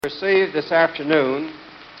Received this afternoon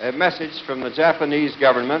a message from the Japanese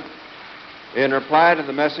government in reply to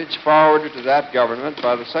the message forwarded to that government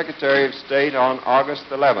by the Secretary of State on August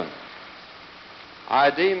 11th. I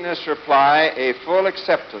deem this reply a full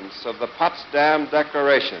acceptance of the Potsdam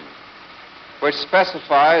Declaration, which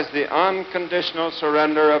specifies the unconditional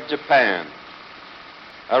surrender of Japan.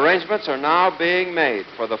 Arrangements are now being made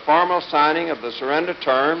for the formal signing of the surrender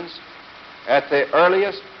terms at the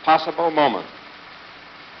earliest possible moment.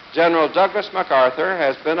 General Douglas MacArthur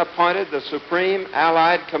has been appointed the Supreme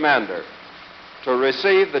Allied Commander to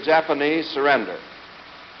receive the Japanese surrender.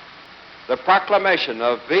 The proclamation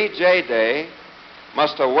of VJ Day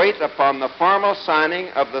must await upon the formal signing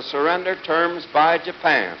of the surrender terms by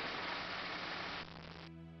Japan.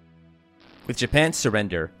 With Japan's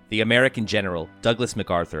surrender, the American general Douglas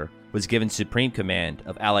MacArthur was given supreme command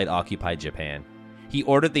of Allied-occupied Japan. He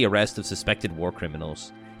ordered the arrest of suspected war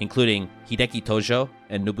criminals, including Hideki Tojo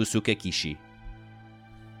and Nobusuke Kishi.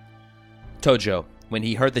 Tojo, when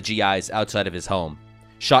he heard the GIs outside of his home,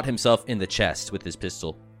 shot himself in the chest with his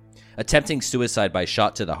pistol. Attempting suicide by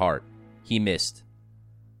shot to the heart, he missed.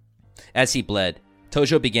 As he bled,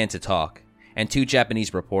 Tojo began to talk, and two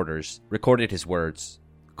Japanese reporters recorded his words.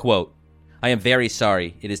 Quote, "I am very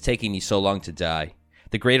sorry it is taking me so long to die.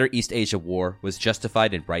 The Greater East Asia War was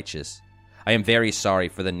justified and righteous. I am very sorry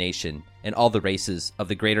for the nation and all the races of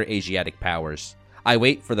the greater Asiatic powers. I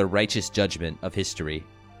wait for the righteous judgment of history.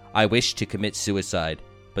 I wish to commit suicide,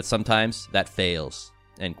 but sometimes that fails."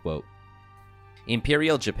 End quote.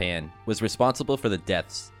 Imperial Japan was responsible for the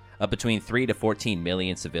deaths of between 3 to 14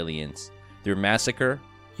 million civilians through massacre,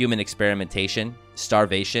 human experimentation,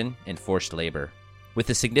 starvation, and forced labor, with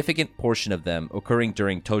a significant portion of them occurring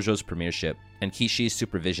during Tojo's premiership and Kishi's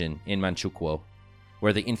supervision in Manchukuo,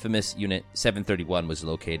 where the infamous Unit 731 was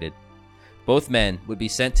located. Both men would be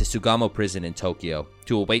sent to Sugamo Prison in Tokyo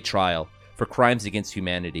to await trial for crimes against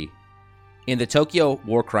humanity. In the Tokyo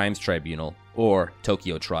War Crimes Tribunal, or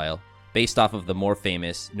Tokyo Trial, based off of the more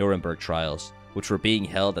famous Nuremberg trials, which were being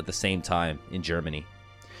held at the same time in Germany,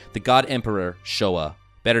 the God Emperor Showa,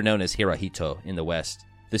 better known as Hirohito in the West,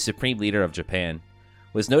 the supreme leader of Japan,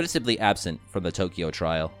 was noticeably absent from the Tokyo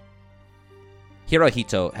trial.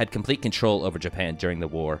 Hirohito had complete control over Japan during the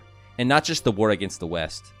war, and not just the war against the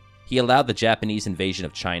West. He allowed the Japanese invasion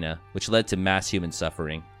of China, which led to mass human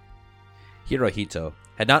suffering. Hirohito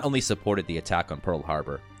had not only supported the attack on Pearl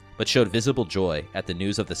Harbor, but showed visible joy at the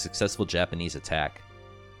news of the successful Japanese attack.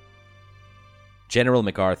 General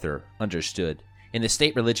MacArthur understood, in the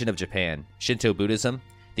state religion of Japan, Shinto Buddhism,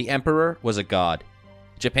 the emperor was a god.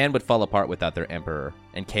 Japan would fall apart without their emperor,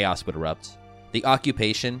 and chaos would erupt. The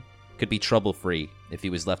occupation could be trouble-free if he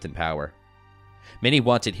was left in power. Many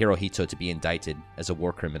wanted Hirohito to be indicted as a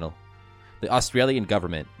war criminal. The Australian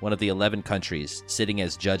government, one of the 11 countries sitting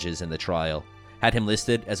as judges in the trial, had him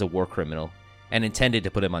listed as a war criminal and intended to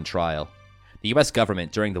put him on trial. The US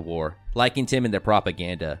government during the war likened him in their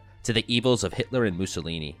propaganda to the evils of Hitler and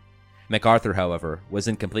Mussolini. MacArthur, however, was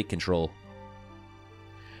in complete control.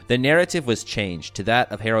 The narrative was changed to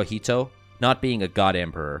that of Hirohito not being a god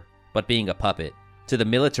emperor, but being a puppet to the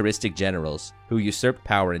militaristic generals who usurped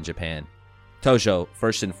power in Japan. Tojo,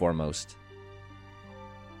 first and foremost.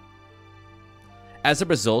 As a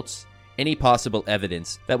result, any possible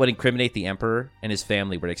evidence that would incriminate the emperor and his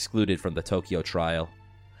family were excluded from the Tokyo trial.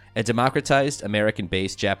 A democratized,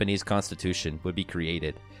 American-based Japanese constitution would be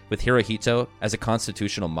created, with Hirohito as a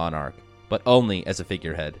constitutional monarch, but only as a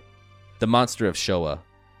figurehead. The monster of Showa,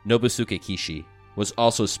 Nobusuke Kishi, was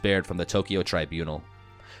also spared from the Tokyo tribunal.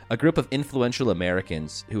 A group of influential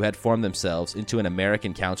Americans who had formed themselves into an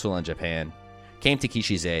American Council on Japan came to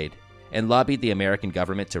Kishi's aid and lobbied the American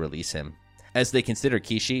government to release him, as they considered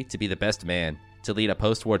Kishi to be the best man to lead a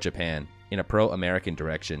post-war Japan in a pro-American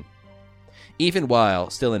direction. Even while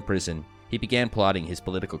still in prison, he began plotting his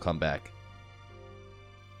political comeback.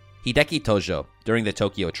 Hideki Tojo, during the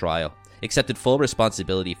Tokyo trial, accepted full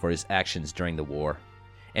responsibility for his actions during the war,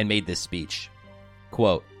 and made this speech.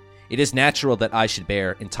 Quote, "It is natural that I should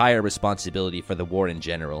bear entire responsibility for the war in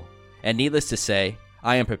general, and needless to say,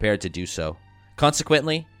 I am prepared to do so.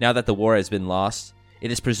 Consequently, now that the war has been lost, it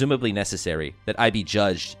is presumably necessary that I be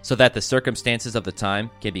judged so that the circumstances of the time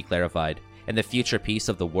can be clarified, and the future peace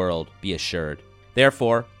of the world be assured.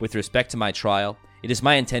 Therefore, with respect to my trial, it is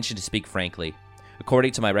my intention to speak frankly,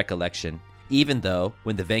 according to my recollection, even though,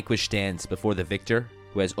 when the vanquished stands before the victor,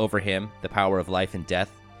 who has over him the power of life and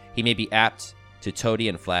death, he may be apt to toady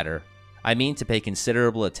and flatter. I mean to pay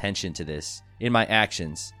considerable attention to this in my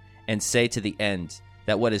actions, and say to the end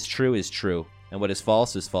that what is true, and what is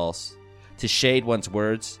false, To shade one's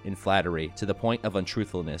words in flattery to the point of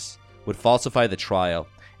untruthfulness would falsify the trial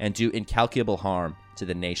and do incalculable harm to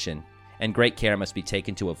the nation, and great care must be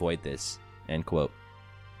taken to avoid this." End quote.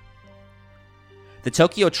 The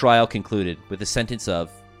Tokyo trial concluded with a sentence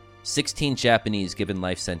of 16 Japanese given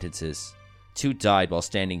life sentences. 2 died while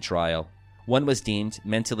standing trial. 1 was deemed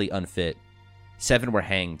mentally unfit. 7 were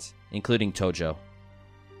hanged, including Tojo.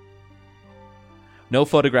 No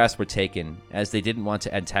photographs were taken, as they didn't want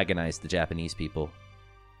to antagonize the Japanese people.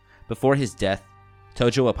 Before his death,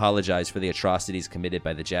 Tojo apologized for the atrocities committed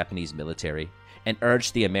by the Japanese military and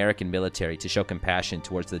urged the American military to show compassion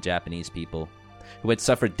towards the Japanese people, who had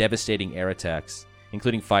suffered devastating air attacks,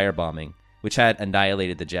 including firebombing, which had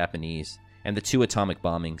annihilated the Japanese, and the 2 atomic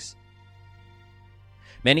bombings.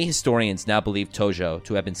 Many historians now believe Tojo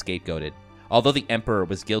to have been scapegoated. Although the emperor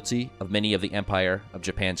was guilty of many of the Empire of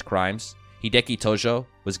Japan's crimes, Hideki Tojo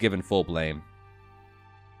was given full blame.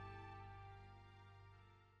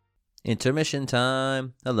 Intermission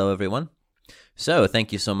time. Hello, everyone. So,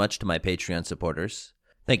 thank you so much to my Patreon supporters.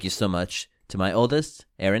 Thank you so much to my oldest,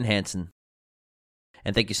 Aaron Hansen.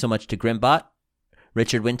 And thank you so much to Grimbot,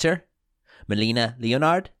 Richard Winter, Melina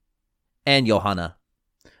Leonard, and Johanna.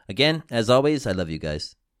 Again, as always, I love you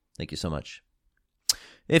guys. Thank you so much.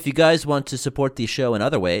 If you guys want to support the show in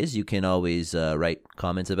other ways, you can always write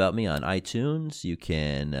comments about me on iTunes. You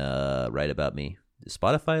can write about me. Does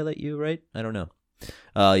Spotify let you write? I don't know.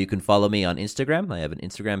 You can follow me on Instagram. I have an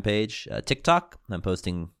Instagram page. TikTok. I'm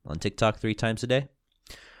posting on TikTok 3 times a day.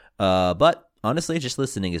 But honestly, just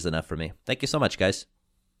listening is enough for me. Thank you so much, guys.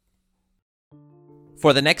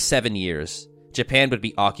 For the next 7 years, Japan would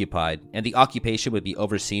be occupied, and the occupation would be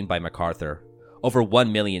overseen by MacArthur. Over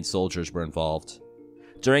 1 million soldiers were involved.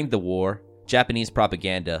 During the war, Japanese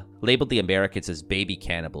propaganda labeled the Americans as baby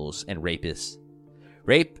cannibals and rapists.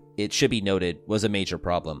 Rape, it should be noted, was a major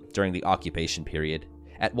problem during the occupation period.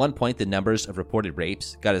 At one point, the numbers of reported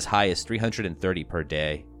rapes got as high as 330 per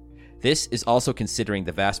day. This is also considering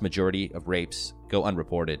the vast majority of rapes go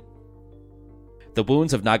unreported. The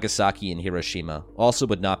wounds of Nagasaki and Hiroshima also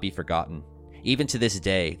would not be forgotten. Even to this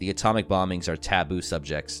day, the atomic bombings are taboo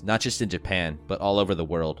subjects, not just in Japan, but all over the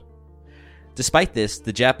world. Despite this,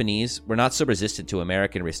 the Japanese were not so resistant to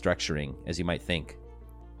American restructuring as you might think.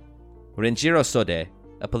 Renjiro Sode,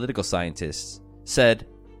 a political scientist, said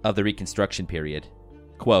of the Reconstruction period,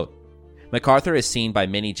 quote, "MacArthur is seen by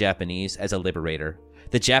many Japanese as a liberator.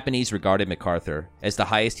 The Japanese regarded MacArthur as the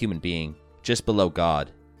highest human being, just below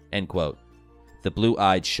God." End quote. The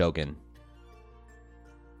blue-eyed shogun.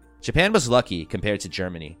 Japan was lucky compared to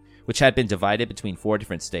Germany, which had been divided between 4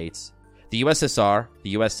 different states, the USSR, the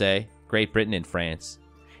USA, Great Britain, and France,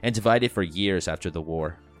 and divided for years after the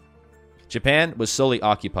war. Japan was solely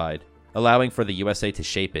occupied, allowing for the USA to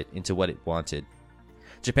shape it into what it wanted.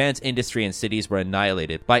 Japan's industry and cities were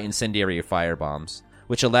annihilated by incendiary firebombs,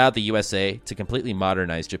 which allowed the USA to completely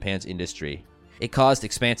modernize Japan's industry. It caused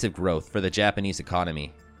expansive growth for the Japanese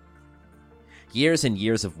economy. Years and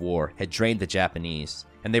years of war had drained the Japanese,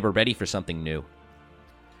 and they were ready for something new.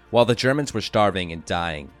 While the Germans were starving and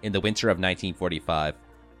dying in the winter of 1945,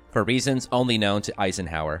 for reasons only known to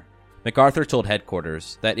Eisenhower, MacArthur told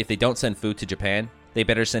headquarters that if they don't send food to Japan, they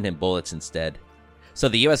better send him bullets instead. So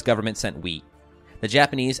the US government sent wheat. The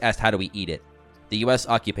Japanese asked, how do we eat it? The US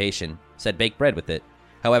occupation said bake bread with it.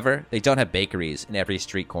 However, they don't have bakeries in every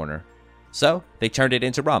street corner. So they turned it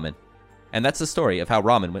into ramen. And that's the story of how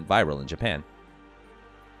ramen went viral in Japan.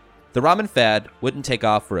 The ramen fad wouldn't take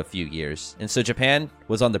off for a few years, and so Japan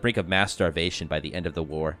was on the brink of mass starvation by the end of the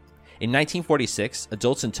war. In 1946,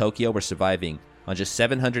 adults in Tokyo were surviving on just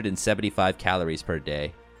 775 calories per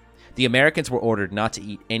day. The Americans were ordered not to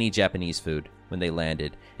eat any Japanese food when they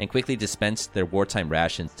landed, and quickly dispensed their wartime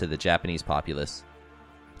rations to the Japanese populace.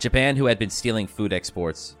 Japan, who had been stealing food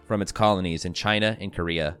exports from its colonies in China and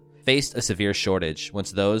Korea, faced a severe shortage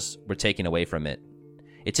once those were taken away from it.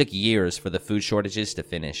 It took years for the food shortages to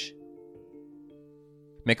finish.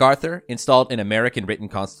 MacArthur installed an American written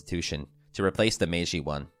constitution to replace the Meiji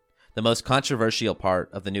one. The most controversial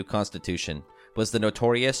part of the new constitution was the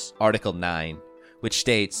notorious Article 9, which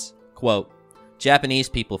states, quote, "Japanese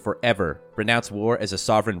people forever renounce war as a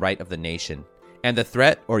sovereign right of the nation, and the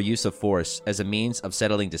threat or use of force as a means of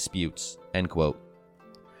settling disputes," end quote.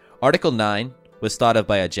 Article 9 was thought of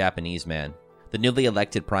by a Japanese man, the newly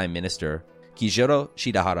elected Prime Minister, Kijiro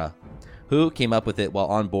Shidahara, who came up with it while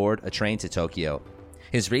on board a train to Tokyo.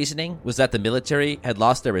 His reasoning was that the military had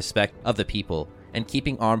lost their respect of the people, and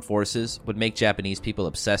keeping armed forces would make Japanese people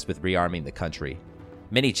obsessed with rearming the country.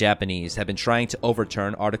 Many Japanese have been trying to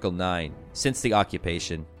overturn Article 9 since the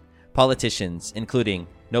occupation, politicians including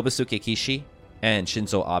Nobusuke Kishi and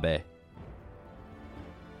Shinzo Abe.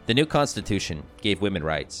 The new constitution gave women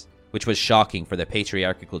rights, which was shocking for the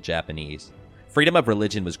patriarchal Japanese. Freedom of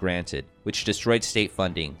religion was granted, which destroyed state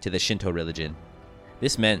funding to the Shinto religion.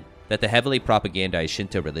 This meant that the heavily propagandized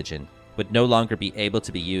Shinto religion would no longer be able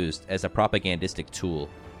to be used as a propagandistic tool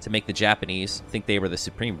to make the Japanese think they were the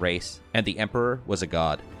supreme race and the emperor was a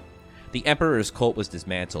god. The emperor's cult was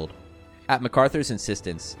dismantled. At MacArthur's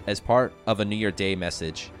insistence, as part of a New Year's Day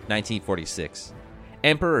message, 1946,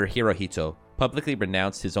 Emperor Hirohito publicly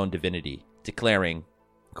renounced his own divinity, declaring,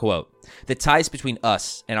 quote, "The ties between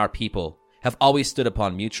us and our people have always stood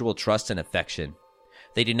upon mutual trust and affection.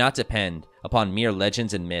 They do not depend upon mere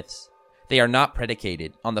legends and myths. They are not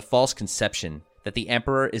predicated on the false conception that the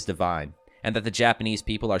emperor is divine and that the Japanese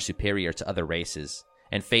people are superior to other races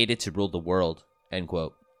and fated to rule the world," end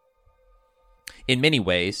quote. In many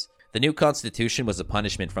ways, the new constitution was a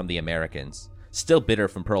punishment from the Americans, still bitter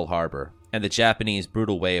from Pearl Harbor, and the Japanese'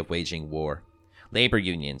 brutal way of waging war. Labor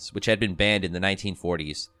unions, which had been banned in the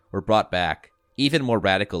 1940s, were brought back, even more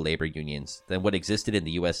radical labor unions than what existed in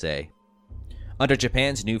the USA. Under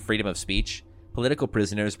Japan's new freedom of speech, political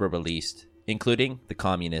prisoners were released, including the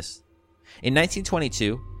communists. In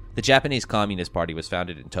 1922, the Japanese Communist Party was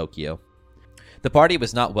founded in Tokyo. The party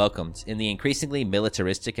was not welcomed in the increasingly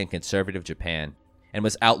militaristic and conservative Japan, and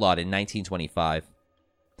was outlawed in 1925.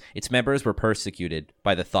 Its members were persecuted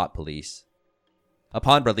by the thought police.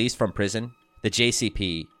 Upon release from prison, the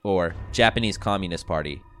JCP, or Japanese Communist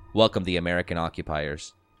Party, welcomed the American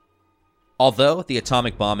occupiers. Although the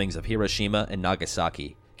atomic bombings of Hiroshima and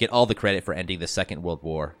Nagasaki get all the credit for ending the Second World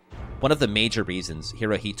War, one of the major reasons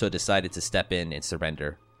Hirohito decided to step in and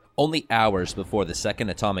surrender. Only hours before the second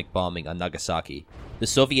atomic bombing on Nagasaki, the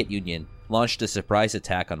Soviet Union launched a surprise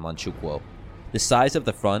attack on Manchukuo. The size of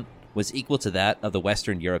the front was equal to that of the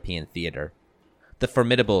Western European theater. The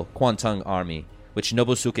formidable Kwantung Army, which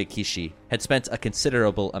Nobusuke Kishi had spent a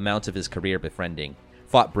considerable amount of his career befriending,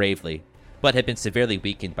 fought bravely, but had been severely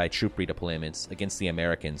weakened by troop redeployments against the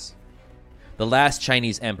Americans. The last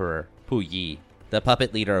Chinese emperor, Pu Yi, the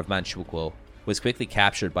puppet leader of Manchukuo, was quickly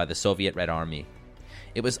captured by the Soviet Red Army.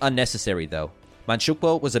 It was unnecessary, though.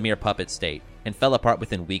 Manchukuo was a mere puppet state, and fell apart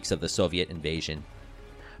within weeks of the Soviet invasion.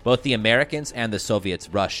 Both the Americans and the Soviets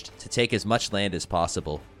rushed to take as much land as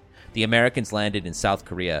possible. The Americans landed in South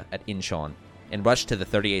Korea at Incheon, and rushed to the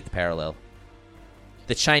 38th parallel.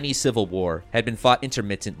 The Chinese Civil War had been fought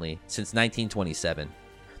intermittently since 1927.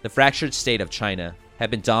 The fractured state of China had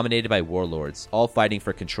been dominated by warlords, all fighting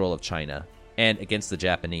for control of China, and against the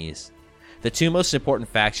Japanese. The two most important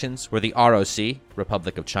factions were the ROC,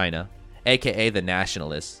 Republic of China, aka the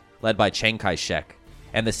Nationalists, led by Chiang Kai-shek,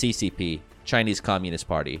 and the CCP, Chinese Communist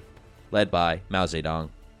Party, led by Mao Zedong.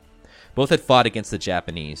 Both had fought against the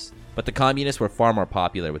Japanese, but the Communists were far more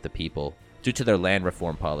popular with the people due to their land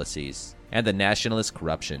reform policies and the nationalist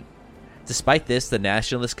corruption. Despite this, the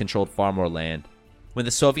Nationalists controlled far more land. When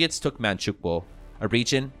the Soviets took Manchukuo, a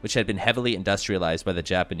region which had been heavily industrialized by the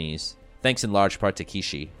Japanese, thanks in large part to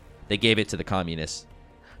Kishi, they gave it to the Communists.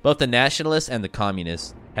 Both the Nationalists and the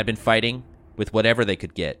Communists had been fighting with whatever they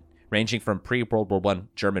could get, ranging from pre-World War I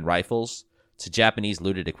German rifles to Japanese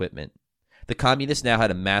looted equipment. The Communists now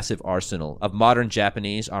had a massive arsenal of modern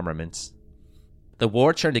Japanese armaments. The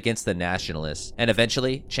war turned against the Nationalists, and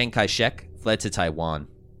eventually Chiang Kai-shek fled to Taiwan.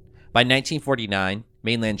 By 1949,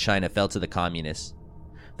 mainland China fell to the Communists.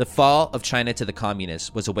 The fall of China to the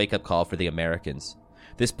Communists was a wake-up call for the Americans.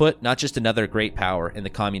 This put not just another great power in the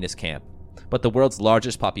Communist camp, but the world's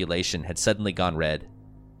largest population had suddenly gone red.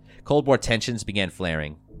 Cold War tensions began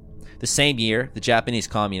flaring. The same year, the Japanese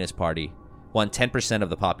Communist Party won 10%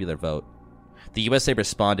 of the popular vote. The USA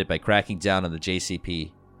responded by cracking down on the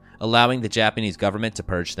JCP, allowing the Japanese government to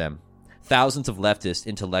purge them. Thousands of leftist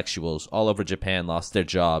intellectuals all over Japan lost their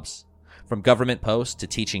jobs, from government posts to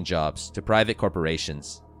teaching jobs to private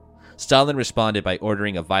corporations. Stalin responded by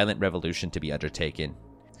ordering a violent revolution to be undertaken.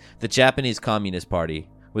 The Japanese Communist Party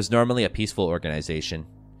was normally a peaceful organization.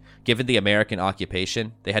 Given the American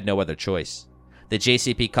occupation, they had no other choice. The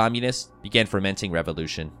JCP communists began fomenting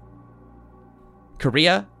revolution.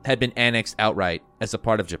 Korea had been annexed outright as a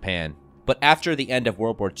part of Japan, but after the end of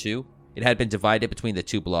World War II, it had been divided between the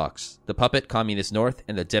two blocs, the puppet Communist North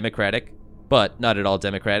and the democratic, but not at all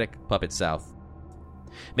democratic, puppet South.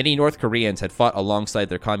 Many North Koreans had fought alongside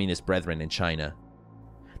their communist brethren in China.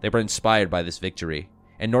 They were inspired by this victory,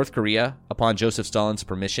 and North Korea, upon Joseph Stalin's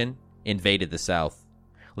permission, invaded the South,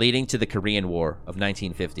 leading to the Korean War of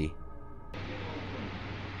 1950.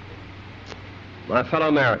 My fellow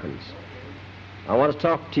Americans, I want to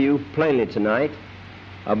talk to you plainly tonight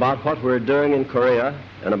about what we're doing in Korea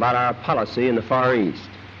and about our policy in the Far East.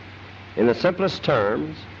 In the simplest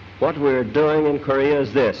terms, what we're doing in Korea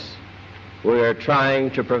is this. we are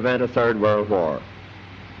trying to prevent a third world war.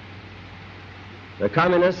 The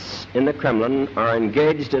communists in the Kremlin are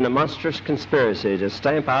engaged in a monstrous conspiracy to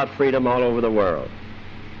stamp out freedom all over the world.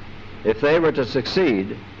 If they were to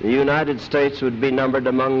succeed, the United States would be numbered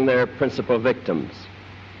among their principal victims.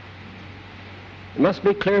 It must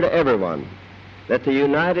be clear to everyone that the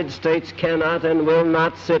United States cannot and will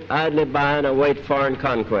not sit idly by and await foreign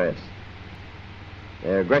conquest.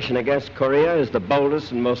 Their aggression against Korea is the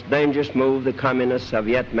boldest and most dangerous move the communists have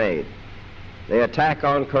yet made. The attack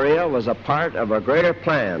on Korea was a part of a greater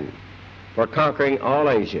plan for conquering all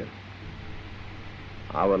Asia.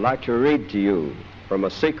 I would like to read to you from a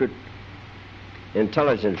secret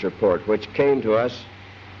intelligence report which came to us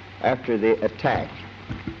after the attack.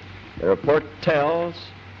 The report tells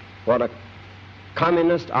what a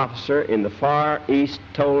communist officer in the Far East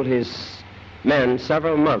told his men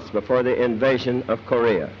several months before the invasion of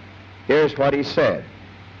Korea. Here's what he said.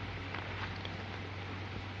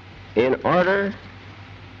 In order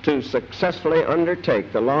to successfully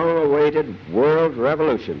undertake the long-awaited world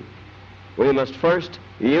revolution, we must first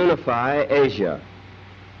unify Asia,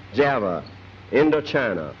 Java,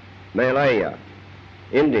 Indochina, Malaya,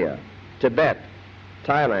 India, Tibet,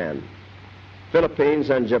 Thailand, Philippines,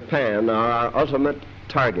 and Japan are our ultimate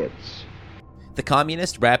targets. The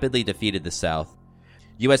communists rapidly defeated the South.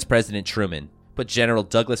 U.S. President Truman put General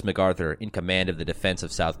Douglas MacArthur in command of the defense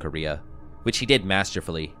of South Korea, which he did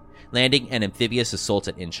masterfully, landing an amphibious assault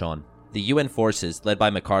at Incheon. The UN forces, led by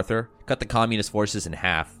MacArthur, cut the communist forces in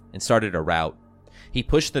half and started a rout. He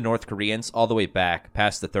pushed the North Koreans all the way back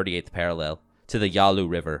past the 38th parallel to the Yalu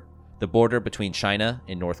River, the border between China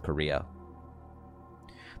and North Korea.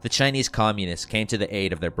 The Chinese communists came to the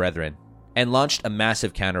aid of their brethren and launched a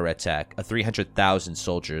massive counterattack of 300,000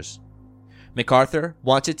 soldiers. MacArthur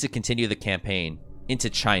wanted to continue the campaign into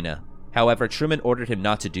China. However, Truman ordered him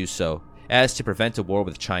not to do so, as to prevent a war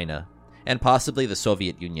with China, and possibly the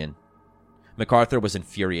Soviet Union. MacArthur was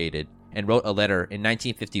infuriated and wrote a letter in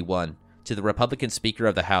 1951 to the Republican Speaker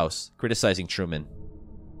of the House criticizing Truman.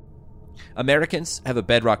 Americans have a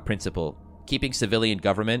bedrock principle, keeping civilian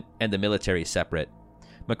government and the military separate.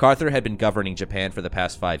 MacArthur had been governing Japan for the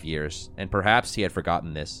past 5 years, and perhaps he had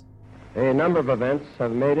forgotten this. A number of events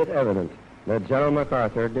have made it evident that General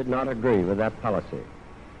MacArthur did not agree with that policy.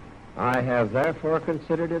 I have therefore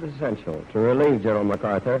considered it essential to relieve General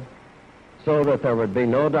MacArthur so that there would be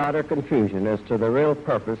no doubt or confusion as to the real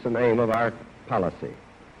purpose and aim of our policy.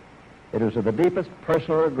 It is with the deepest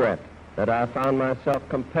personal regret that I found myself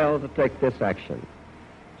compelled to take this action.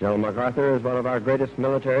 General MacArthur is one of our greatest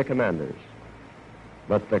military commanders,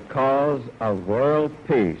 but the cause of world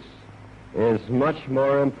peace is much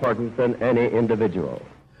more important than any individual.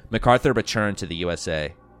 MacArthur returned to the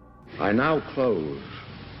USA. I now close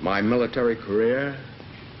my military career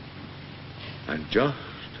and just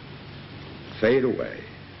fade away.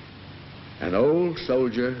 An old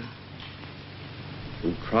soldier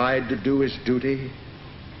who tried to do his duty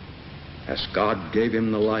as God gave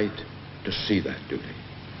him the light to see that duty.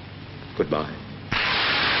 Goodbye.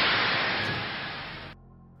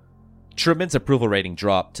 Truman's approval rating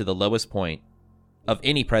dropped to the lowest point of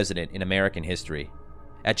any president in American history,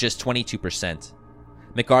 at just 22%.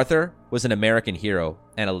 MacArthur was an American hero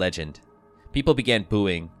and a legend. People began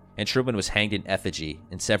booing, and Truman was hanged in effigy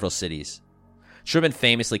in several cities. Truman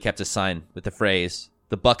famously kept a sign with the phrase,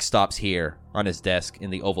 "The buck stops here," on his desk in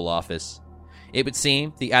the Oval Office. It would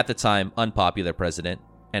seem the at the time unpopular president,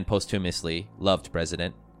 and posthumously loved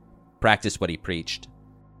president, practiced what he preached.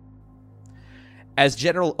 As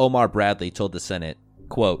General Omar Bradley told the Senate,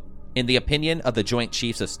 quote, "In the opinion of the Joint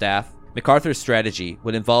Chiefs of Staff, MacArthur's strategy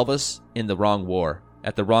would involve us in the wrong war,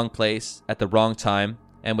 at the wrong place, at the wrong time,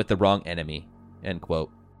 and with the wrong enemy," end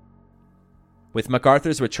quote. With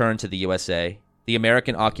MacArthur's return to the USA, the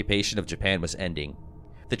American occupation of Japan was ending.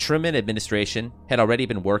 The Truman administration had already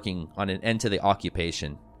been working on an end to the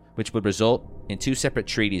occupation, which would result in 2 separate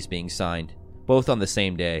treaties being signed, both on the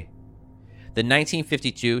same day. The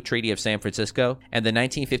 1952 Treaty of San Francisco and the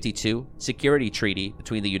 1952 Security Treaty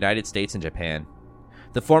between the United States and Japan.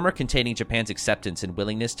 The former containing Japan's acceptance and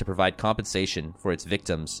willingness to provide compensation for its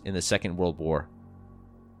victims in the Second World War.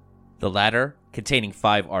 The latter containing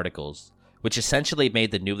 5 articles, which essentially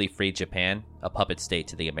made the newly freed Japan a puppet state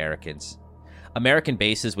to the Americans. American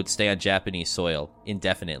bases would stay on Japanese soil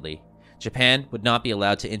indefinitely. Japan would not be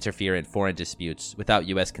allowed to interfere in foreign disputes without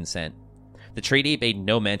U.S. consent. The treaty made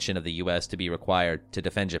no mention of the U.S. to be required to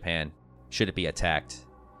defend Japan should it be attacked.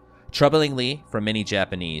 Troublingly for many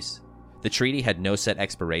Japanese, the treaty had no set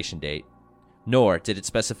expiration date, nor did it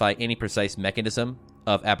specify any precise mechanism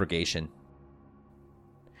of abrogation.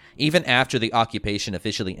 Even after the occupation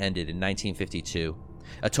officially ended in 1952,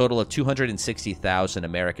 a total of 260,000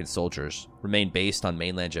 American soldiers remained based on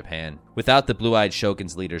mainland Japan, without the blue-eyed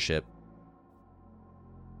shogun's leadership.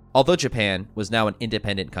 Although Japan was now an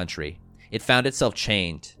independent country, it found itself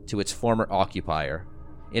chained to its former occupier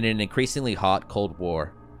in an increasingly hot Cold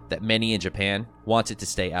War that many in Japan wanted to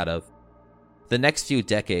stay out of. The next few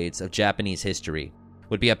decades of Japanese history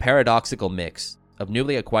would be a paradoxical mix of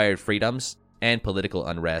newly acquired freedoms and political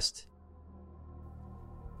unrest.